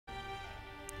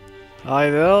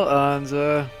Hi there,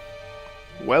 and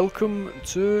welcome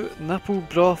to Nipple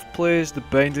Broth Plays The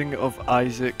Binding of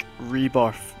Isaac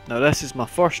Rebirth. Now this is my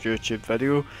first YouTube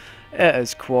video. It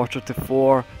is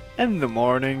 3:45 in the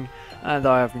morning, and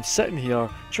I have been sitting here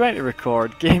trying to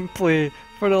record gameplay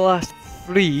for the last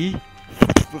three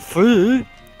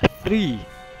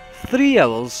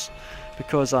hours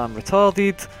because I'm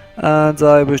retarded and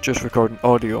I was just recording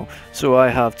audio. So I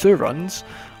have two runs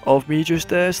of me just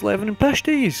slaving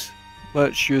pasties,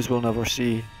 which you will never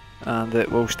see, and it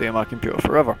will stay on my computer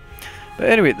forever. But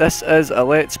anyway, this is a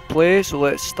let's play, so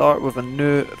let's start with a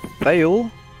new file.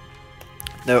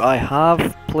 Now I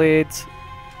have played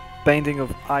Binding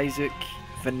of Isaac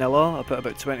Vanilla. I put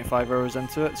about 25 hours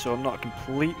into it, so I'm not a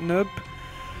complete noob,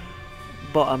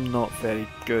 but I'm not very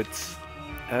good.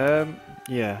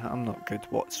 Yeah, I'm not good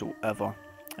whatsoever.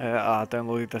 I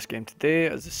downloaded this game today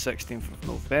as the 16th of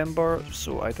November,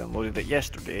 so I downloaded it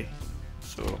yesterday.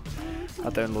 So I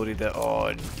downloaded it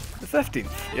on the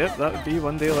 15th. Yep, that would be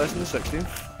one day less than the 16th.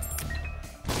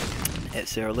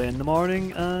 It's early in the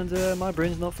morning and my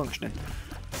brain's not functioning.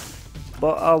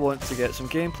 But I want to get some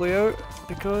gameplay out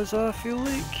because I feel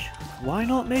like, why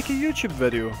not make a YouTube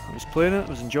video? I was playing it, I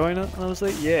was enjoying it, and I was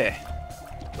like, yeah,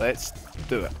 let's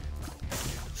do it.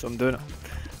 So I'm doing it.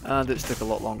 And it's took a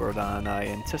lot longer than I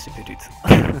anticipated.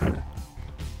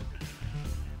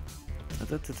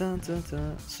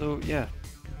 So yeah,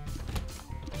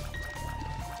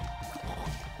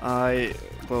 I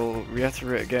will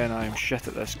reiterate again, I am shit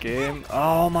at this game.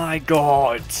 Oh my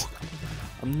god!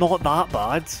 I'm not that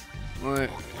bad. Like,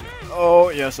 oh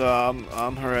yes, I'm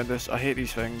horrendous. I hate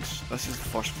these things. This is the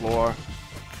first floor.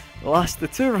 The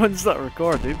two runs that I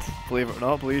recorded, believe it or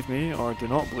not, believe me, or do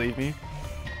not believe me,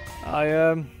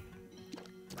 I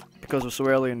because we're so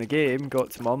early in the game,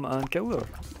 got to mum and killed her.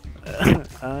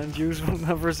 And you will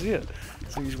never see it,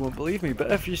 so you won't believe me.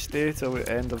 But if you stay till the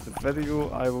end of the video,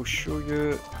 I will show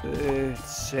you the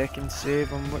second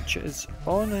save on which it is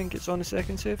on. I think it's on the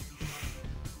second save.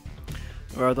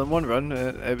 Rather than one run,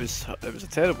 it was a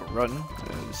terrible run.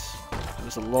 It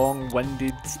was a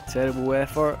long-winded, terrible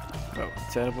effort. Well,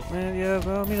 terrible. Yeah.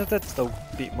 Well, I mean, I did still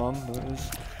beat mum, but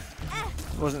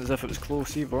it wasn't as if it was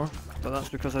close either. But that's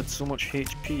because I had so much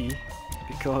HP.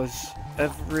 Because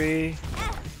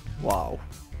wow.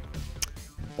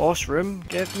 Boss room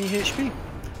gave me HP.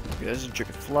 Okay, this is Duke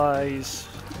of Flies.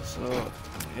 So,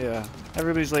 yeah.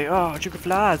 Everybody's like, oh, Duke of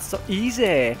Flies, so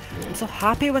easy. I'm so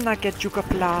happy when I get Duke of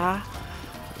Flies.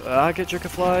 I get Duke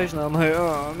of Flies, and I'm like,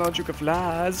 oh, I'm not Duke of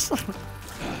Flies.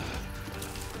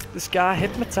 This guy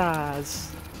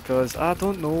hypnotized. Because I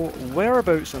don't know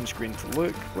whereabouts on screen to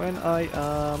look when I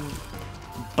am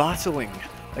battling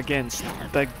against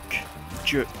Big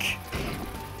Duke.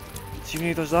 See when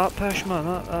he does that pish, man,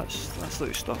 that's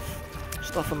like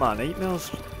stuff of my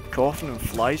nightmares. Coughing and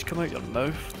flies come out your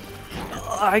mouth.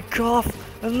 I cough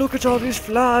and look at all these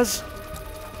flies.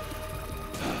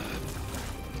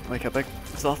 Like a big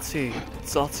dirty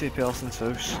person's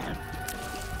house.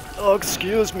 Oh,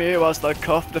 excuse me whilst I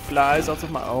cough the flies out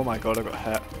of my— oh my god, I got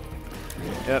hit.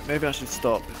 Yeah, maybe I should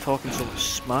stop talking so much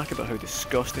smack about how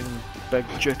disgusting Big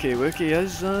Jukey Wookie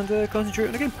is and concentrate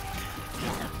on the game.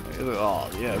 Oh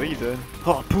yeah, what are you doing?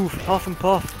 Oh, poof, huff and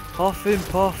puff, huff and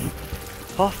puff,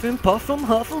 huff and puff from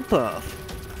Hufflepuff.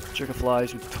 Duke of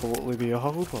Flies would totally be a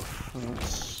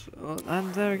Hufflepuff.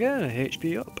 And there again,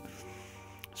 HP up.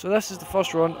 So this is the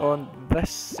first run on this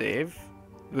save.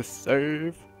 The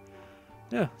save.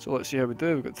 Yeah, so let's see how we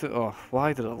do. We've got to— oh,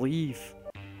 why did I leave?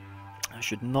 I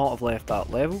should not have left that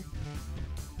level.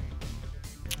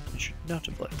 I should not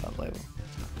have left that level.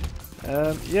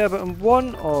 Yeah, but in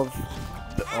one of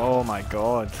the— oh my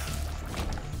god.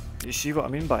 You see what I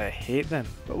mean by I hate them?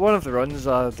 But one of the runs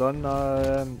I've done,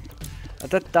 I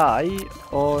did die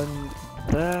on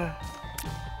the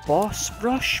boss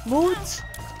rush mode?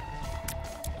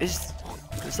 Is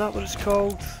that what it's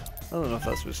called? I don't know if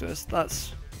that's what it is. That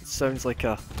sounds like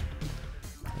a—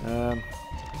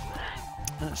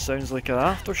 that sounds like an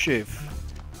aftershave.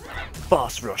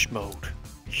 Boss rush mode.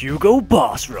 Hugo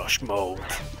boss rush mode.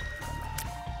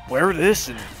 Wear this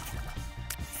and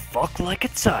fuck like a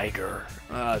tiger.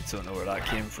 I don't know where that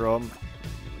came from,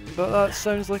 but that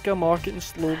sounds like a marketing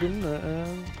slogan that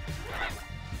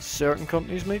certain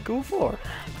companies might go for.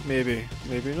 Maybe,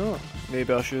 maybe not.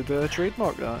 Maybe I should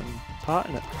trademark that and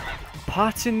patent it.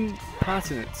 Patent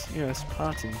it. Yes,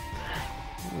 patent.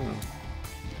 Hmm.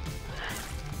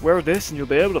 Wear this and you'll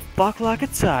be able to fuck like a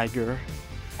tiger.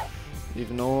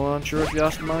 Even though I'm sure if you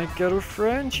asked my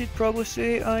girlfriend, she'd probably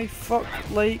say I fuck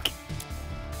like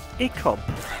a cub.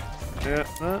 Yeah,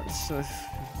 that's— I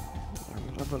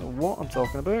don't know what I'm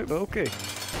talking about, but okay.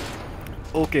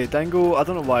 Okay, Dingo, I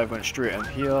don't know why I went straight in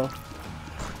here.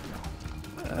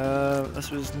 This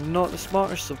was not the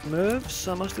smartest of moves,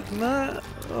 I must admit.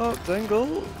 Oh,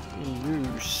 Dingo,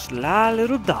 you sly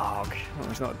little dog. Well,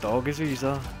 he's not a dog, is he? He's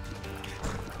a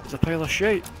pile of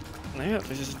shite. Yeah,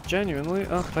 this is genuinely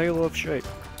a pile of shite.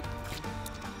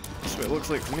 That's what it looks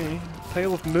like to me. A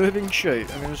pile of moving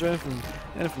shite. I mean, is there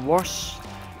anything worse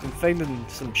than finding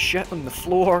some shit on the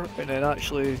floor and then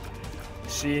actually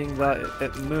seeing that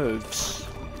it moves?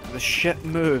 The shit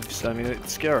moves. I mean, it'd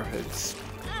scare.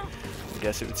 I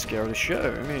guess it would scare the shit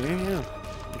out of me, yeah.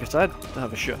 I guess I'd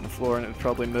have a shit on the floor and it would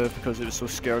probably move because it was so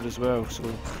scared as well. So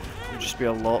there would just be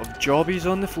a lot of jobbies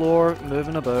on the floor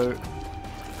moving about.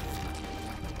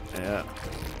 Yeah.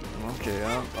 Okay,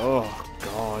 yeah. Oh,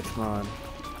 God, man.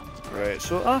 Right,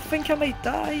 so I think I might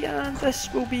die, and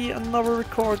this will be another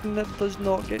recording that does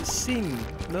not get seen.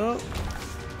 No.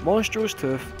 Monstro's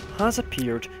Tooth has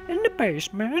appeared in the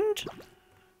basement.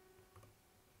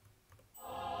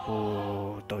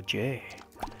 Oh, dodgy.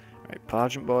 Right,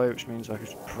 Pageant Boy, which means I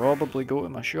could probably go to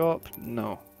my shop.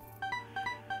 No.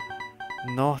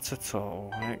 Not at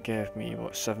all. It gave me,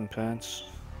 what, 7 pence?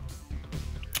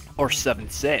 Or 7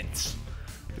 cents.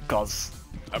 Because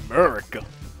America.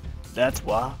 That's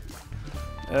why.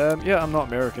 Yeah, I'm not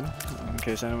American, in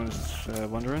case anyone's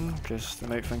wondering, because they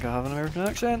might think I have an American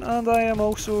accent, and I am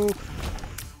also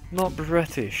not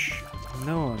British.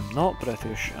 No, I'm not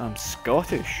British, I'm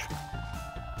Scottish.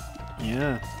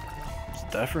 Yeah, it's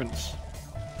a difference,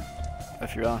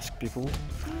 if you ask people.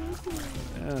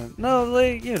 No,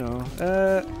 like, you know,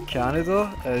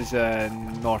 Canada is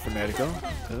North America,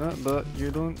 isn't it? But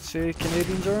you don't say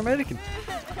Canadians are American.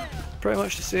 Pretty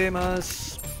much the same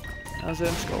as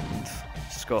Scotland.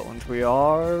 Scotland. We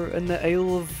are in the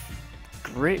Isle of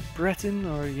Great Britain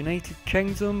or United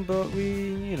Kingdom, but we,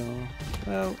 you know,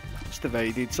 well, it's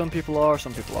divided. Some people are,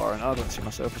 some people aren't. I don't see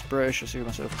myself as British, I see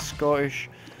myself as Scottish.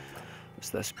 What's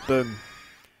this? Boom.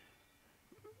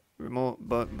 Remote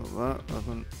button, that,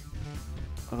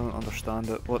 I don't understand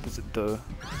it. What does it do?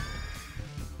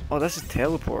 Oh, this is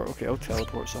teleport. Okay, I'll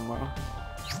teleport somewhere.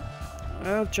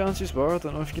 Well, chances were, I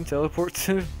don't know if you can teleport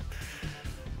to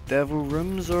devil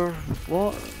rooms or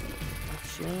what,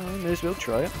 so I may as well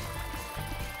try it.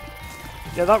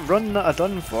 Yeah, that run that I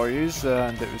done for you,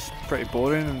 and it was pretty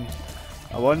boring, and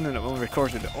I won and it only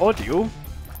recorded the audio.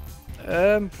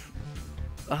 I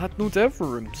had no devil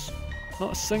rooms,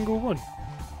 not a single one.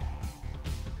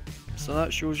 So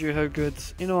that shows you how good,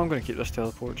 you know, I'm going to keep this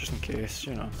teleport just in case,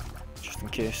 you know, just in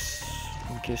case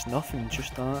nothing,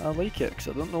 just I like it, because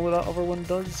I don't know what that other one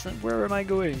does, and where am I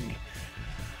going?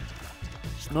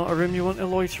 Not a room you want to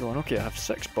loiter on. Okay, I have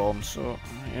 6 bombs, so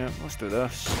yeah, let's do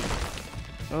this.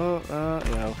 Oh,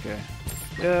 yeah, okay.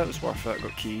 Yeah, it was worth it. I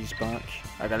got keys back.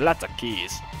 I got lots of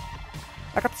keys.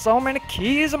 I got so many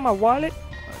keys in my wallet.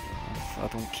 I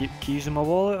don't keep keys in my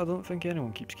wallet. I don't think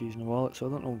anyone keeps keys in the wallet, so I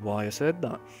don't know why I said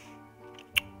that.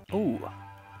 Oh.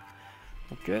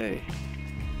 Okay.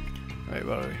 Right,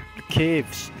 where are we? The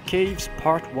caves. The caves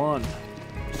part 1.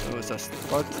 So is this the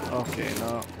third? Okay,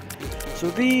 no. So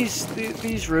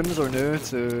these rooms are new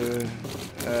to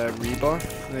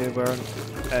Rebirth. They weren't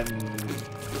in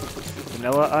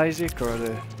Vanilla Isaac or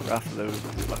the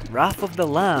Wrath of the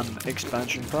Lamb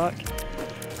expansion pack.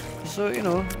 So you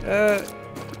know,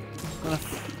 when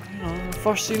I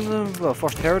first seen them, well,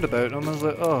 first heard about them, I was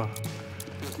like, oh,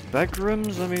 big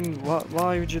rooms. I mean,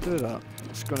 why would you do that?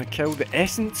 It's going to kill the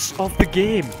essence of the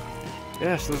game.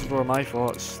 Yes, those were my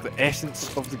thoughts. The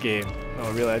essence of the game. No,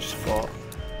 really, I just thought.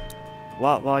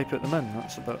 Why put them in?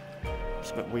 That's a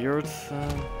bit weird.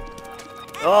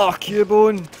 Oh,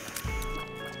 Cubone!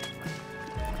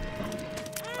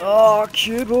 Oh,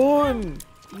 Cubone!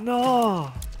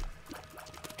 No!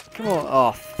 Come on!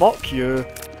 Oh, fuck you!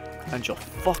 And your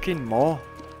fucking maw.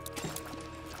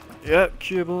 Yep,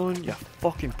 Cubone, you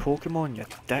fucking Pokemon, you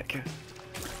dick.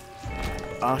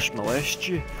 Ash molest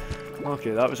you.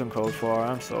 Okay, that was uncalled for.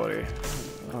 I'm sorry.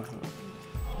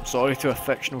 Sorry to a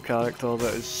fictional character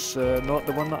that is not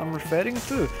the one that I'm referring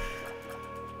to.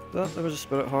 But there was a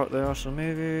spirit heart there, so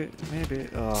maybe...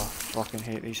 Oh, fucking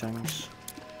hate these things.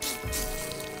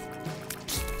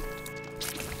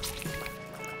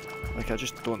 Like, I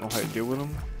just don't know how to deal with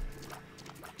them.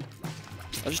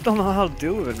 I just don't know how to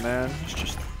deal with it, man. It's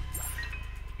just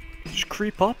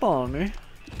creep up on me.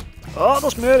 Oh,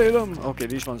 there's many of them! Okay,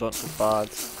 these ones aren't so bad.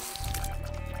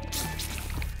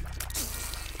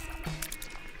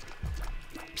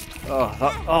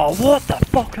 Oh, what the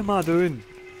fuck am I doing?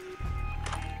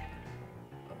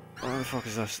 What the fuck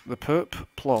is this? The poop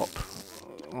plop.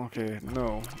 Okay,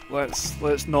 no.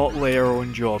 Let's not layer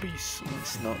on jobbies.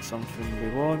 That's not something we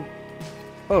want.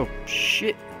 Oh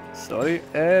shit. Sorry.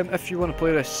 If you want to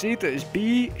play this, see that it's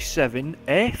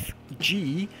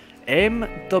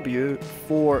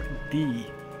B7FGMW4D.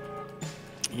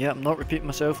 Yeah, I'm not repeating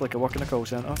myself like I work in a call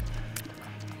centre.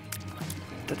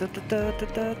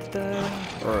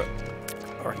 Or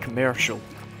commercial.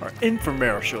 Or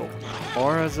infomercial.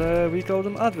 Or as we call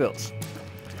them, adverts.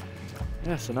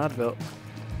 Yes, an advert.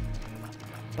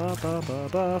 Ba ba ba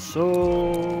ba,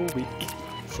 so weak.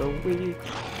 So weak.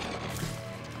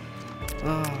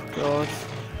 Oh god.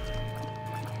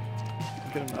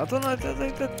 I don't know,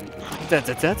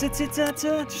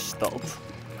 just stalled.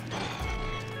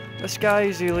 This guy,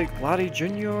 is he like Larry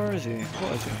Jr.? Is he?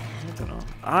 What is he? I don't know.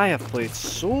 I have played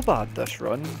so bad this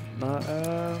run that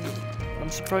I'm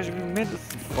surprised we made it to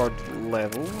the 3rd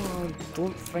level. I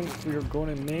don't think we're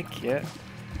going to make it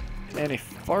any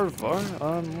further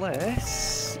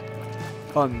unless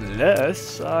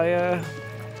I,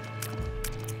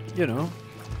 you know,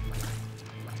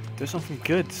 do something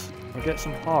good or get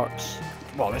some hearts.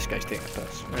 Well, this guy's taking a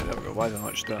piss. Right, there we go. Why did I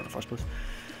not just do that in the first place?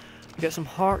 Get some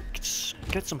hearts.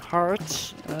 Get some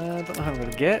hearts. I don't know how I'm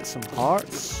going to get some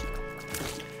hearts.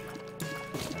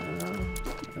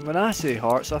 And when I say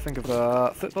hearts, I think of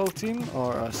a football team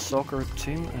or a soccer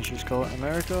team, as you call it in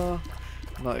America.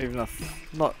 Not even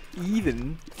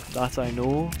that I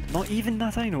know. Not even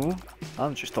that I know.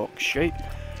 I'm just talking shit.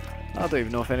 I don't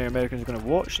even know if any Americans are going to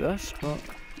watch this, but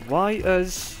why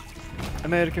is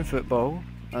American football,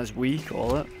 as we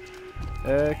call it,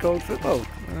 called football?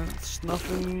 It's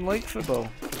nothing like football.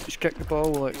 You just kick the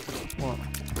ball like, what,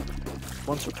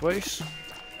 once or twice?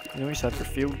 You know, you just have your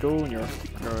field goal and your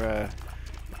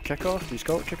kick-off, you just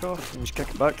call it kick-off, and you just kick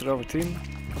it back to the other team.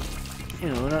 You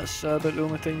know, and that's about the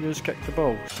only thing you just kick the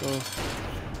ball, so...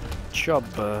 Chub.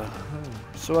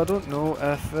 So I don't know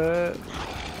if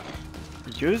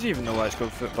you even know why it's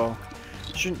called football.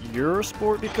 Shouldn't your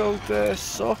sport be called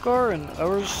soccer and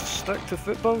ours stick to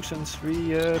football since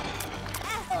we I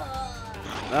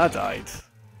died.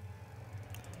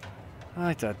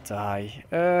 I did die.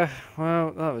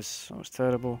 Well, that was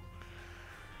terrible.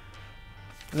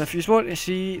 And if you want to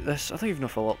see this, I don't even know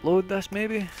if I'll upload this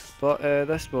maybe, but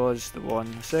this was the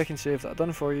one, the second save that I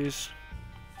done for yous.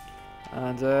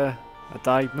 And I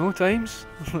died no times.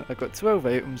 I got 12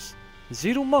 items,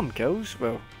 0 mum kills.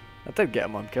 Well, I did get a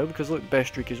mum kill because look, best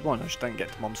streak is 1. I just didn't get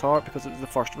the mum's heart because it was the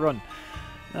first run.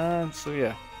 So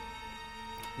yeah,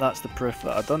 that's the proof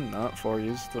that I done that for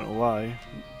yous. Don't know why.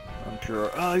 I'm pure.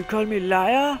 Oh, you call me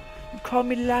liar? You call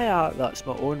me liar? That's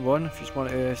my own one. If you just want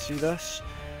to see this.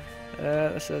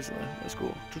 This is, let's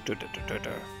go.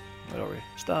 Where are we?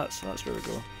 Stats, that's where we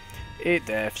go. 8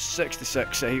 deaths,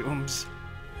 66 items,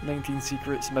 19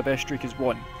 secrets, my best streak is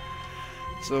 1.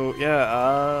 So yeah,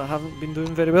 I haven't been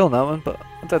doing very well in that one, but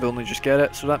I did only just get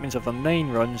it, so that means I've done 9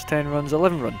 runs, 10 runs,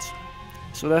 11 runs.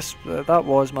 So this, that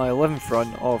was my 11th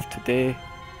run of today.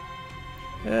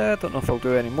 I don't know if I'll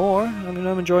do any more. I mean,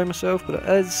 I'm enjoying myself, but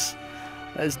it's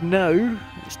now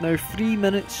 3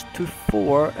 minutes to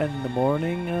 4 in the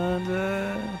morning, and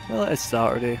well, it's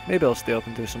Saturday. Maybe I'll stay up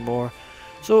and do some more.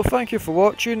 So thank you for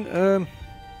watching.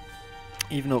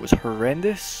 Even though it was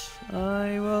horrendous,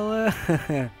 I will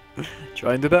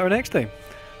try and do better next time.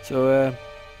 So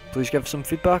please give some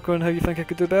feedback on how you think I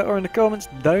could do better in the comments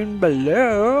down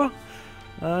below.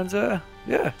 And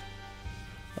yeah,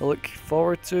 I look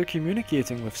forward to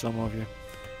communicating with some of you.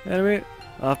 Anyway,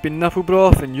 I've been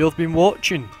Nipplebroth and you've been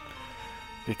watching,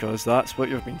 because that's what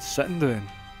you've been sitting doing,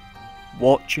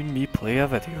 watching me play a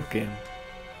video game.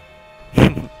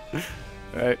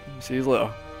 Right, see you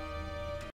later.